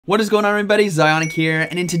What is going on, everybody? ZyoniK here,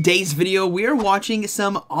 and in today's video, we are watching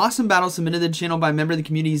some awesome battles submitted to the channel by a member of the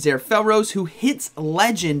community, ZyoniK, who hits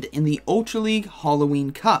Legend in the Ultra League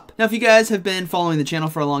Halloween Cup. Now, if you guys have been following the channel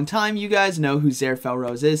for a long time, you guys know who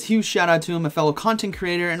ZyoniK is. Huge shout out to him, a fellow content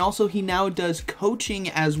creator, and also he now does coaching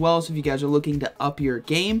as well. So if you guys are looking to up your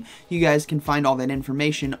game, you guys can find all that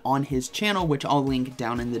information on his channel, which I'll link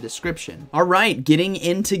down in the description. All right, getting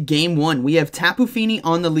into game one, we have Tapu Fini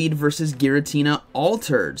on the lead versus Giratina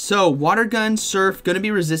Altered. So Water Gun, Surf, going to be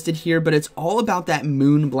resisted here, but it's all about that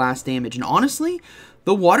Moon Blast damage. And honestly,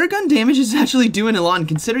 the Water Gun damage is actually doing a lot, and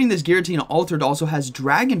considering this Giratina Altered also has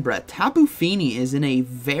Dragon Breath, Tapu Fini is in a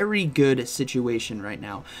very good situation right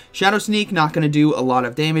now. Shadow Sneak not going to do a lot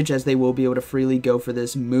of damage, as they will be able to freely go for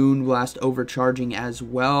this Moon Blast overcharging as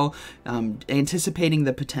well, anticipating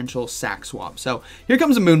the potential sack swap. So here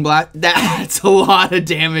comes a Moon Blast. That's a lot of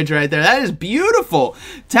damage right there. That is beautiful.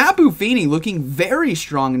 Tapu Fini looking very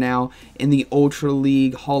strong now in the Ultra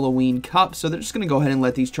League Halloween Cup, so they're just going to go ahead and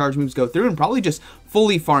let these charge moves go through and probably just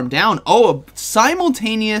fully farm down. Oh, a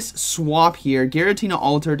simultaneous swap here. Giratina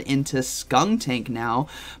Altered into Skuntank now,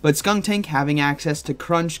 but Skuntank having access to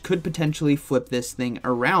Crunch could potentially flip this thing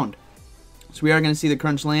around. So we are going to see the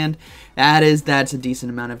Crunch land. That's a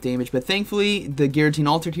decent amount of damage, but thankfully the Giratina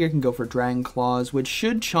Altered here can go for Dragon Claws, which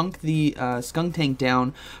should chunk the Skuntank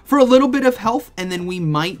down for a little bit of health, and then we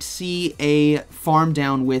might see a farm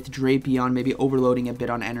down with Drapion, maybe overloading a bit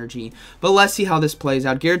on energy. But let's see how this plays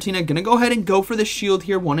out. Giratina going to go ahead and go for the shield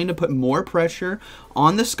here, wanting to put more pressure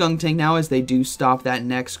on the Skuntank now as they do stop that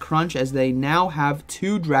next Crunch, as they now have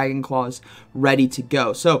two Dragon Claws ready to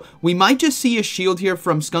go. So we might just see a shield here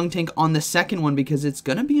from Skuntank on the second one, because it's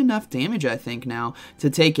going to be enough damage, I think, now to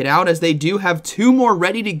take it out, as they do have two more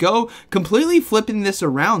ready to go. Completely flipping this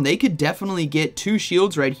around, they could definitely get two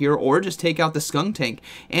shields right here or just take out the Skuntank,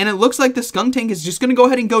 and it looks like the Skuntank is just going to go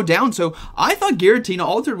ahead and go down. So I thought Giratina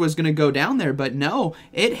Altered was going to go down there, but no,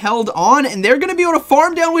 it held on, and they're going to be able to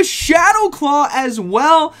farm down with Shadow Claw as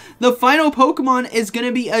well. The final Pokemon is going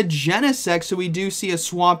to be a Genesect, so we do see a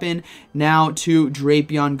swap in now to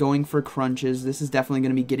Drapion going for Crunches. This is definitely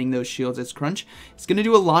going to be getting those shields as Crunch. It's going to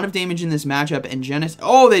do a lot of damage in this matchup, and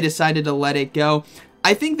oh, they decided to let it go.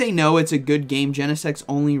 I think they know it's a good game. Genesect's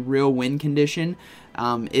only real win condition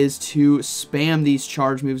is to spam these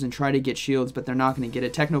charge moves and try to get shields, but they're not going to get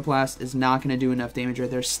it. Technoblast is not going to do enough damage right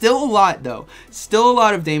there. Still a lot, though. Still a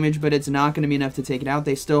lot of damage, but it's not going to be enough to take it out.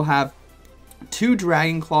 They still have two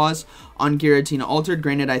Dragon Claws on Giratina Altered.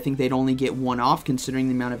 Granted, I think they'd only get one off considering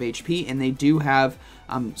the amount of HP, and they do have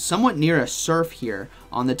somewhat near a Surf here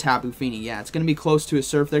on the Tapu Fini. Yeah, it's going to be close to a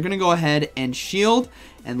Surf. They're going to go ahead and shield,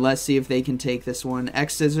 and let's see if they can take this one.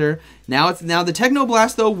 X-Scissor. Now the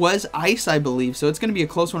Technoblast, though, was Ice, I believe, so it's going to be a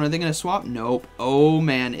close one. Are they going to swap? Nope. Oh,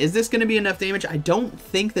 man. Is this going to be enough damage? I don't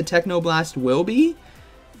think the Technoblast will be.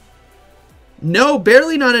 No,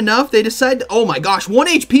 barely not enough. They decide to, oh my gosh, 1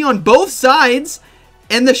 HP on both sides,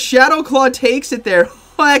 and the Shadow Claw takes it there.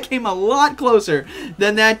 Oh, that came a lot closer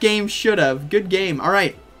than that game should have. Good game. All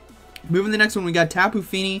right, moving to the next one, we got Tapu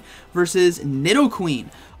Fini versus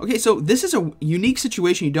Nidoqueen. Okay, so this is a unique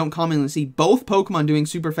situation you don't commonly see. Both Pokemon doing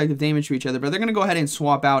super effective damage to each other, but they're going to go ahead and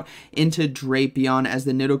swap out into Drapion, as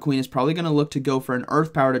the Nidoqueen is probably going to look to go for an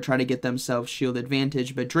Earth Power to try to get themselves shield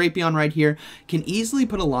advantage. But Drapion right here can easily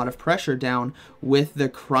put a lot of pressure down with the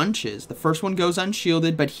Crunches. The first one goes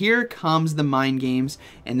unshielded, but here comes the Mind Games,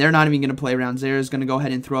 and they're not even going to play around. Zera's going to go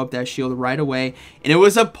ahead and throw up that shield right away, and it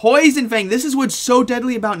was a Poison Fang. This is what's so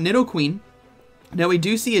deadly about Nidoqueen. Now, we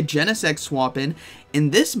do see a Genesect swap in,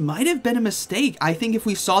 and this might have been a mistake. I think if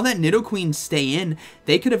we saw that Nidoqueen stay in,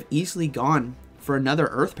 they could have easily gone for another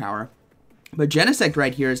Earth Power. But Genesect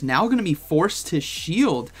right here is now going to be forced to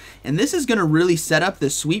shield, and this is going to really set up the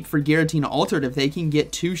sweep for Giratina Altered if they can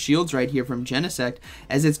get two shields right here from Genesect,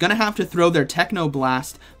 as it's going to have to throw their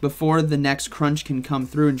Technoblast before the next Crunch can come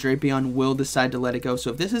through, and Drapion will decide to let it go. So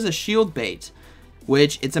if this is a shield bait,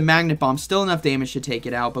 which it's a Magnet Bomb, still enough damage to take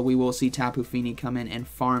it out, but we will see Tapu Fini come in and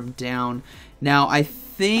farm down. Now, I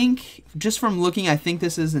think, just from looking, I think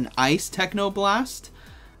this is an Ice Technoblast,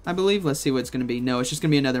 I believe. Let's see what it's going to be. No, it's just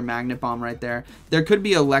going to be another Magnet Bomb right there. There could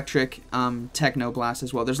be Electric Technoblast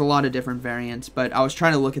as well. There's a lot of different variants, but I was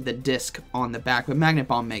trying to look at the disc on the back, but Magnet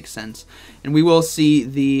Bomb makes sense. And we will see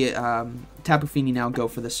the Tapu Fini now go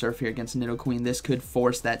for the Surf here against Nidoqueen. This could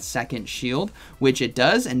force that second shield, which it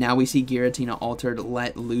does, and now we see Giratina Altered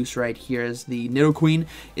let loose right here as the Nidoqueen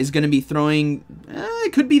is going to be throwing,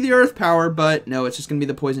 it could be the Earth Power, but no, it's just going to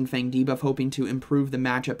be the Poison Fang debuff, hoping to improve the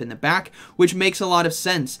matchup in the back, which makes a lot of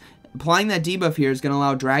sense. Applying that debuff here is going to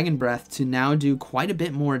allow Dragon Breath to now do quite a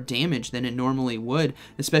bit more damage than it normally would,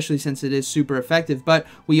 especially since it is super effective. But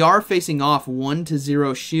we are facing off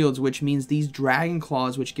 1-0 shields, which means these Dragon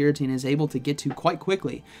Claws, which Giratina is able to get to quite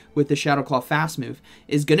quickly with the Shadow Claw fast move,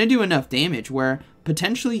 is going to do enough damage where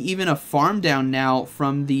potentially even a farm down now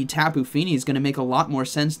from the Tapu Fini is going to make a lot more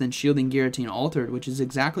sense than shielding Giratina Altered, which is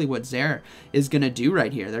exactly what Zair is going to do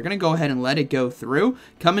right here. They're going to go ahead and let it go through,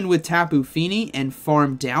 come in with Tapu Fini and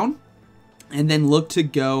farm down, and then look to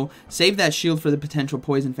go, save that shield for the potential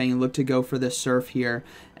Poison Fang, and look to go for the Surf here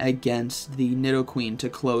against the Nidoqueen to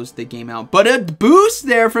close the game out. But a boost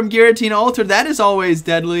there from Giratina Altered, that is always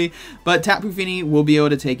deadly. But Tapu Fini will be able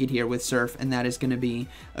to take it here with Surf, and that is going to be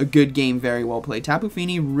a good game, very well played. Tapu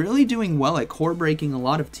Fini really doing well at core breaking a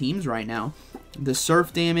lot of teams right now. The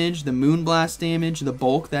Surf damage, the Moonblast damage, the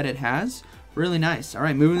bulk that it has, really nice. All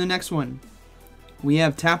right, moving to the next one. We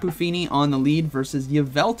have Tapu Fini on the lead versus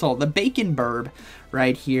Yveltal, the Bacon Burb,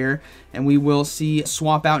 right here. And we will see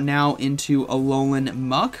swap out now into Alolan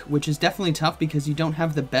Muck, which is definitely tough because you don't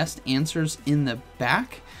have the best answers in the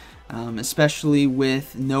back, especially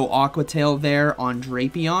with no Aqua Tail there on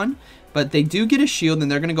Drapion. But they do get a shield,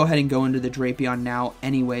 and they're going to go ahead and go into the Drapion now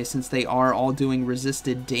anyway, since they are all doing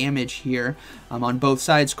resisted damage here. On both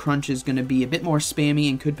sides, Crunch is going to be a bit more spammy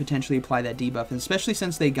and could potentially apply that debuff. And especially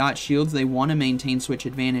since they got shields, they want to maintain switch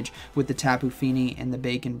advantage with the Tapu Fini and the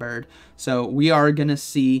Bacon Bird. So we are going to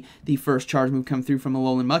see the first charge move come through from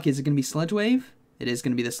Alolan Muck. Is it going to be Sludge Wave? It is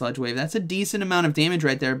going to be the Sludge Wave. That's a decent amount of damage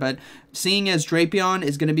right there, but seeing as Drapion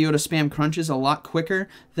is going to be able to spam Crunches a lot quicker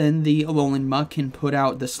than the Alolan Muck can put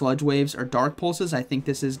out the Sludge Waves or Dark Pulses, I think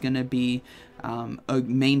this is going to be a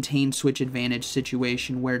maintained switch advantage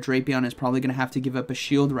situation where Drapion is probably going to have to give up a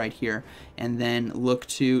shield right here and then look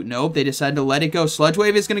to... Nope, they decided to let it go. Sludge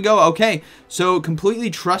Wave is going to go. Okay, so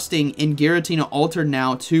completely trusting in Giratina Altered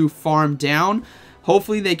now to farm down.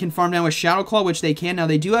 Hopefully they can farm down with Shadow Claw, which they can. Now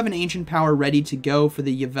they do have an Ancient Power ready to go for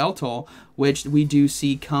the Yveltal, which we do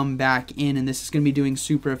see come back in, and this is going to be doing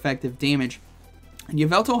super effective damage. And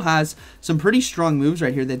Yveltal has some pretty strong moves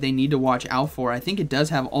right here that they need to watch out for. I think it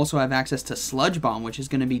does also have access to Sludge Bomb, which is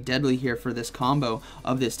going to be deadly here for this combo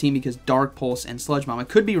of this team because Dark Pulse and Sludge Bomb. I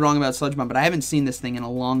could be wrong about Sludge Bomb, but I haven't seen this thing in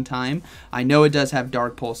a long time. I know it does have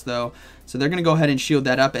Dark Pulse though. So they're going to go ahead and shield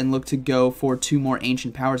that up and look to go for 2 more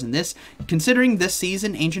Ancient Powers. And this, considering this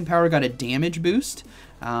season Ancient Power got a damage boost,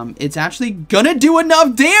 it's actually gonna do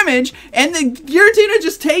enough damage, and the Giratina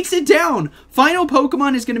just takes it down. Final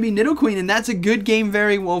Pokemon is gonna be Nidoqueen, and that's a good game,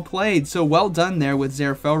 very well played. So well done there with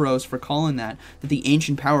Zair Felrose for calling that the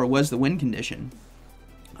Ancient Power was the win condition.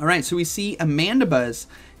 Alright, so we see Amandabuzz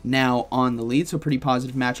now on the lead, so pretty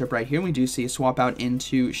positive matchup right here. We do see a swap out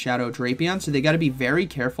into Shadow Drapion, so they got to be very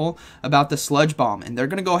careful about the Sludge Bomb, and they're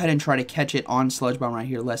gonna go ahead and try to catch it on Sludge Bomb right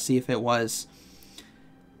here. Let's see if it was...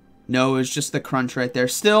 No, it was just the Crunch right there.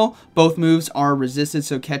 Still, both moves are resisted,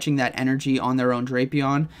 so catching that energy on their own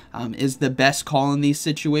Drapion is the best call in these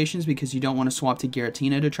situations because you don't want to swap to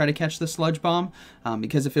Giratina to try to catch the Sludge Bomb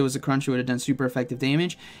because if it was a Crunch, it would have done super effective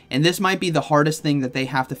damage. And this might be the hardest thing that they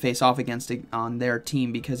have to face off against on their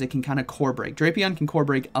team because it can kind of core break. Drapion can core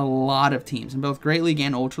break a lot of teams in both Great League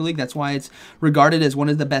and Ultra League. That's why it's regarded as one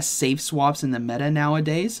of the best safe swaps in the meta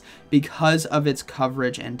nowadays because of its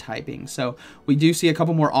coverage and typing. So we do see a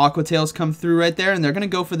couple more Aqua Tails come through right there, and they're going to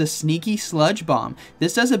go for the sneaky Sludge Bomb.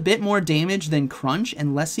 This does a bit more damage than Crunch,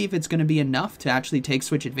 and let's see if it's going to be enough to actually take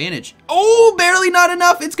switch advantage. Oh, barely not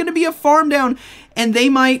enough. It's going to be a farm down, and they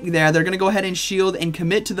might, they're going to go ahead and shield and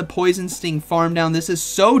commit to the Poison Sting farm down. This is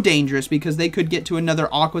so dangerous because they could get to another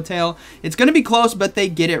Aqua Tail. It's going to be close, but they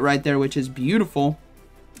get it right there, which is beautiful.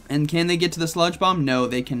 And can they get to the Sludge Bomb? No,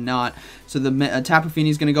 they cannot. So the Tapu Fini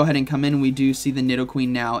is going to go ahead and come in. We do see the Nidoqueen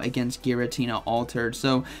now against Giratina Altered.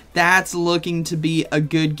 So that's looking to be a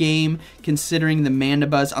good game considering the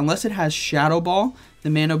Mandibuzz. Unless it has Shadow Ball, the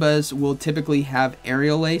Mandibuzz will typically have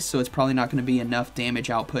Aerial Ace, so it's probably not going to be enough damage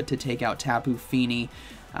output to take out Tapu Fini.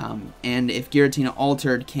 And if Giratina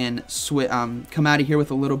Altered can come out of here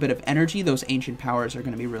with a little bit of energy, those Ancient Powers are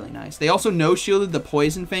going to be really nice. They also no-shielded the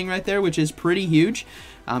Poison Fang right there, which is pretty huge,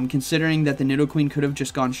 considering that the Nidoqueen could have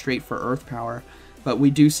just gone straight for Earth Power. But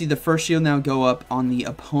we do see the first shield now go up on the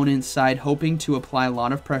opponent's side, hoping to apply a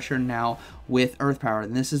lot of pressure now with Earth Power.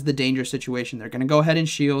 And this is the dangerous situation. They're going to go ahead and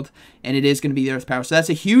shield, and it is going to be the Earth Power. So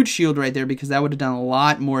that's a huge shield right there because that would have done a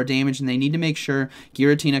lot more damage, and they need to make sure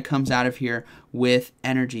Giratina comes out of here with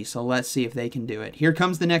energy. So let's see if they can do it. Here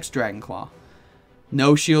comes the next Dragon Claw.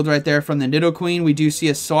 No shield right there from the Nidoqueen. We do see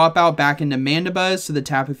a swap out back into Mandibuzz, so the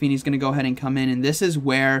Tapu Fini is going to go ahead and come in, and this is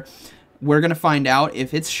where we're going to find out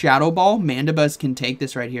if it's Shadow Ball. Mandibuzz can take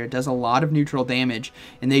this right here. It does a lot of neutral damage,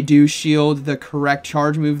 and they do shield the correct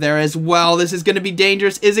charge move there as well. This is going to be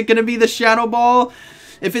dangerous. Is it going to be the Shadow Ball?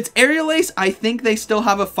 If it's Aerial Ace, I think they still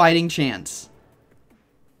have a fighting chance.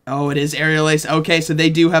 Oh, it is Aerial Ace. Okay, so they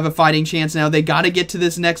do have a fighting chance now. They got to get to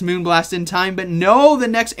this next Moonblast in time, but no, the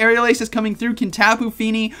next Aerial Ace is coming through. Can Tapu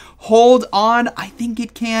Fini hold on? I think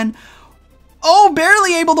it can. Oh,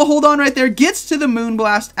 barely able to hold on right there. Gets to the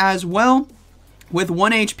Moonblast as well with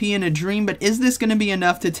 1 HP in a dream, but is this going to be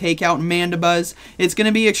enough to take out Mandibuzz? It's going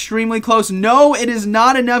to be extremely close. No, it is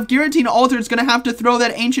not enough. Giratina Altered is going to have to throw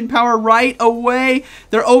that Ancient Power right away.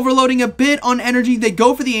 They're overloading a bit on energy. They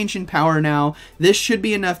go for the Ancient Power now. This should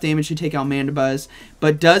be enough damage to take out Mandibuzz,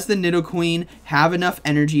 but does the Nidoqueen have enough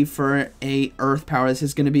energy for a Earth Power? This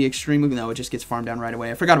is going to be extremely... No, it just gets farmed down right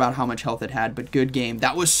away. I forgot about how much health it had, but good game.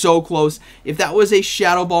 That was so close. If that was a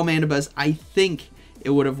Shadow Ball Mandibuzz, I think it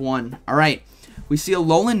would have won. All right. We see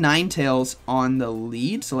Alolan Ninetales on the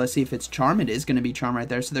lead, so let's see if it's Charm. It is going to be Charm right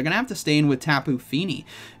there, so they're going to have to stay in with Tapu Fini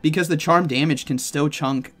because the Charm damage can still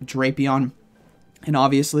chunk Drapion and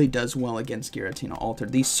obviously does well against Giratina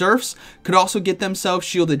Altered. These Surfs could also get themselves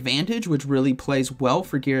Shield Advantage, which really plays well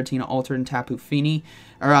for Giratina Altered and Tapu Fini,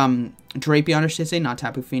 or Drapion, I should say, not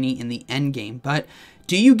Tapu Fini, in the end game. But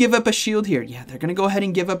do you give up a shield here? Yeah, they're going to go ahead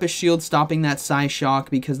and give up a shield, stopping that Psyshock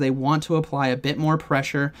because they want to apply a bit more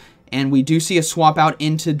pressure. And we do see a swap out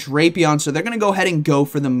into Drapion, so they're going to go ahead and go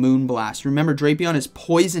for the Moonblast. Remember, Drapion is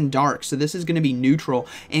Poison Dark, so this is going to be neutral,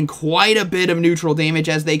 and quite a bit of neutral damage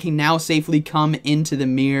as they can now safely come into the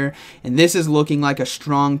mirror. And this is looking like a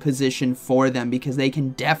strong position for them because they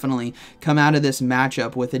can definitely come out of this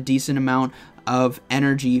matchup with a decent amount of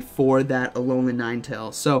energy for that Alolan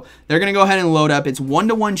Ninetales. So they're going to go ahead and load up. It's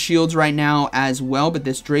 1-to-1 shields right now as well, but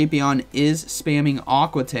this Drapion is spamming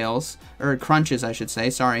Aqua Tails, or Crunches, I should say,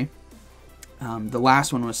 sorry. The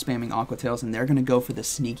last one was spamming Aqua Tails, and they're going to go for the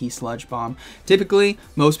sneaky Sludge Bomb. Typically,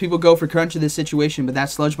 most people go for Crunch in this situation, but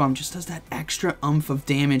that Sludge Bomb just does that extra oomph of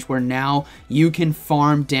damage where now you can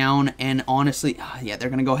farm down, and honestly, yeah, they're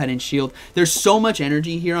going to go ahead and shield. There's so much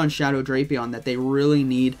energy here on Shadow Drapion that they really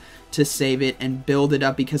need to save it and build it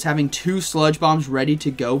up because having 2 Sludge Bombs ready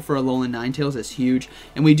to go for Alolan Ninetales is huge.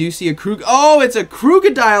 And we do see a Oh, it's a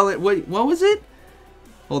Crocodile! Wait, what was it?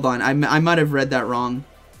 Hold on, I might have read that wrong.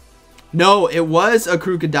 No, it was a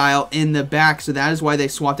Crocodile in the back, so that is why they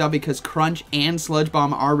swapped out, because Crunch and Sludge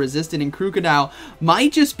Bomb are resistant, and Crocodile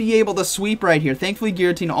might just be able to sweep right here. Thankfully,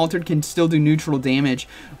 Giratina Altered can still do neutral damage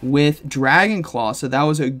with Dragon Claw, so that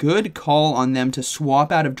was a good call on them to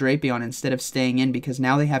swap out of Drapion instead of staying in, because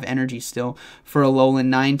now they have energy still for Alolan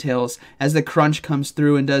Ninetales as the Crunch comes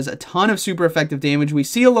through and does a ton of super effective damage. We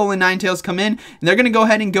see Alolan Ninetales come in, and they're going to go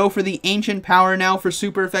ahead and go for the Ancient Power now for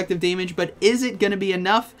super effective damage, but is it going to be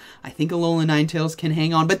enough? I think Alolan Ninetales can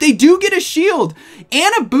hang on, but they do get a shield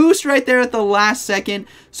and a boost right there at the last second,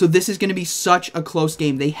 so this is going to be such a close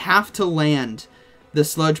game. They have to land the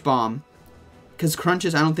Sludge Bomb because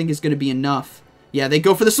Crunches I don't think is going to be enough. Yeah, they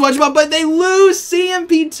go for the Sludge Bomb, but they lose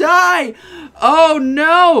CMP tie. Oh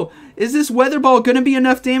no! Is this Weather Ball going to be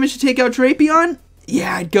enough damage to take out Drapion?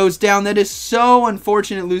 Yeah, it goes down. That is so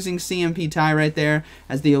unfortunate, losing CMP tie right there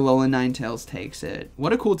as the Alolan Ninetales takes it.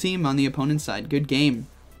 What a cool team on the opponent's side. Good game.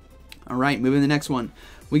 Alright, moving to the next one.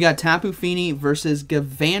 We got Tapu Fini versus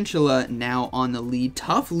Galvantula now on the lead.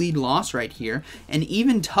 Tough lead loss right here, and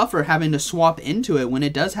even tougher having to swap into it when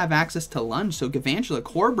it does have access to Lunge. So Galvantula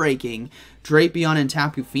core breaking Drapion and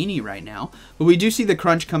Tapu Fini right now. But we do see the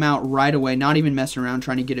Crunch come out right away, not even messing around,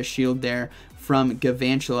 trying to get a shield there from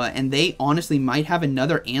Galvantula. And they honestly might have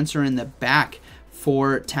another answer in the back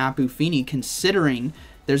for Tapu Fini, considering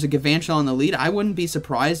there's a Galvantula on the lead. I wouldn't be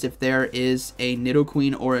surprised if there is a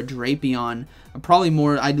Nidoqueen or a Drapion. Probably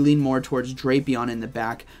more, I'd lean more towards Drapion in the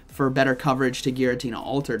back for better coverage to Giratina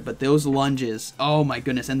Altered. But those lunges, oh my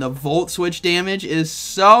goodness. And the Volt Switch damage is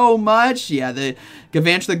so much. Yeah, the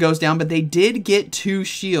Galvantula goes down, but they did get 2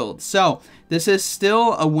 shields. So this is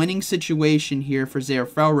still a winning situation here for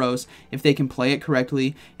Zerfelros if they can play it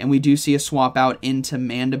correctly. And we do see a swap out into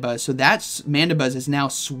Mandibuzz. So that's Mandibuzz is now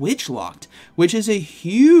switch locked, which is a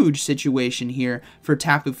huge situation here for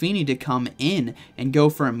Tapu Fini to come in and go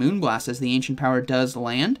for a Moonblast as the Ancient Power does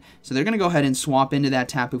land. So they're going to go ahead and swap into that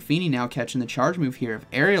Tapu Fini now, catching the charge move here of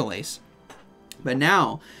Aerial Ace. But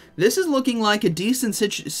now, this is looking like a decent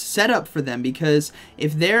setup for them, because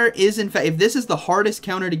if there is, in fact, if this is the hardest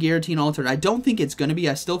counter to Giratina Altered, I don't think it's going to be.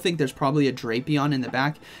 I still think there's probably a Drapion in the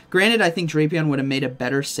back. Granted, I think Drapion would have made a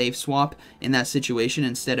better safe swap in that situation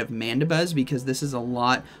instead of Mandibuzz, because this is a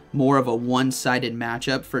lot more of a one-sided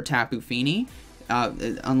matchup for Tapu Fini.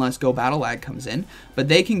 unless Go Battle Lag comes in. But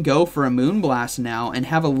they can go for a Moonblast now and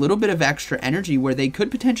have a little bit of extra energy where they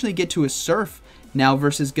could potentially get to a Surf now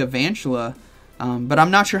versus Galvantula. But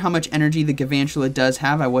I'm not sure how much energy the Galvantula does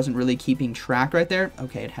have. I wasn't really keeping track right there.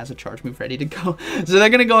 Okay, it has a charge move ready to go. So they're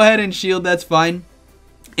going to go ahead and shield. That's fine.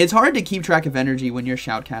 It's hard to keep track of energy when you're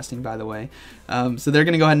shoutcasting, by the way. So they're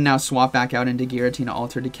going to go ahead and now swap back out into Giratina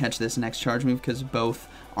Alter to catch this next charge move because both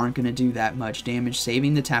aren't going to do that much damage,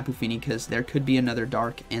 saving the Tapu Fini because there could be another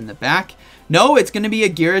Dark in the back. No, it's going to be a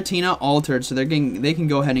Giratina Altered, so they can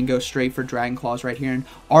go ahead and go straight for Dragon Claws right here and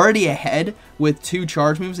already ahead with 2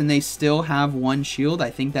 charge moves, and they still have 1 shield. I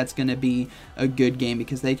think that's going to be a good game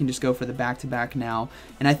because they can just go for the back-to-back now,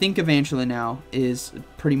 and I think Galvantula now is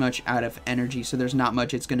pretty much out of energy, so there's not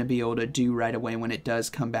much it's going to be able to do right away when it does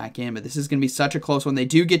come back in, but this is going to be such a close one. They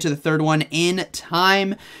do get to the 3rd one in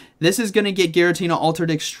time. This is going to get Giratina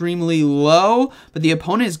Altered extremely low, but the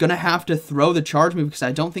opponent is going to have to throw the charge move because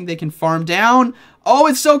I don't think they can farm down. Oh,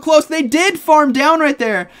 it's so close. They did farm down right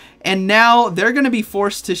there. And now they're going to be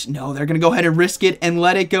forced to... No, they're going to go ahead and risk it and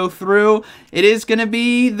let it go through. It is going to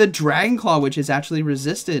be the Dragon Claw, which is actually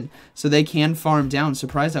resisted, so they can farm down.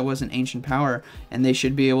 Surprised that wasn't Ancient Power, and they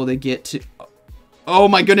should be able to get to... Oh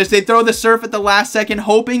my goodness, they throw the Surf at the last second,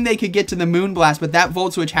 hoping they could get to the Moonblast, but that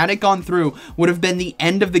Volt Switch, had it gone through, would have been the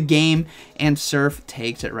end of the game, and Surf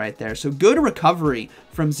takes it right there. So good recovery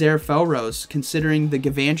from Zaire Felrose, considering the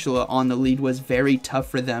Galvantula on the lead was very tough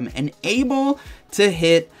for them, and able to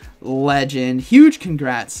hit Legend. Huge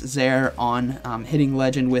congrats, Zaire, on hitting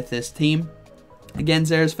Legend with this team. Again,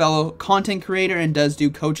 Zaire's fellow content creator and does do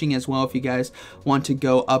coaching as well. If you guys want to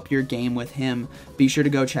go up your game with him, be sure to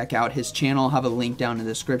go check out his channel. I'll have a link down in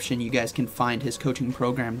the description. You guys can find his coaching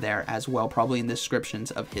program there as well, probably in the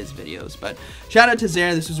descriptions of his videos. But shout out to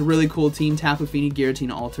Zaire. This was a really cool team. Tapu Fini,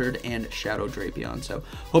 Giratina Altered, and Shadow Drapion. So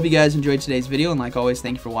hope you guys enjoyed today's video. And like always,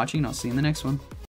 thank you for watching, and I'll see you in the next one.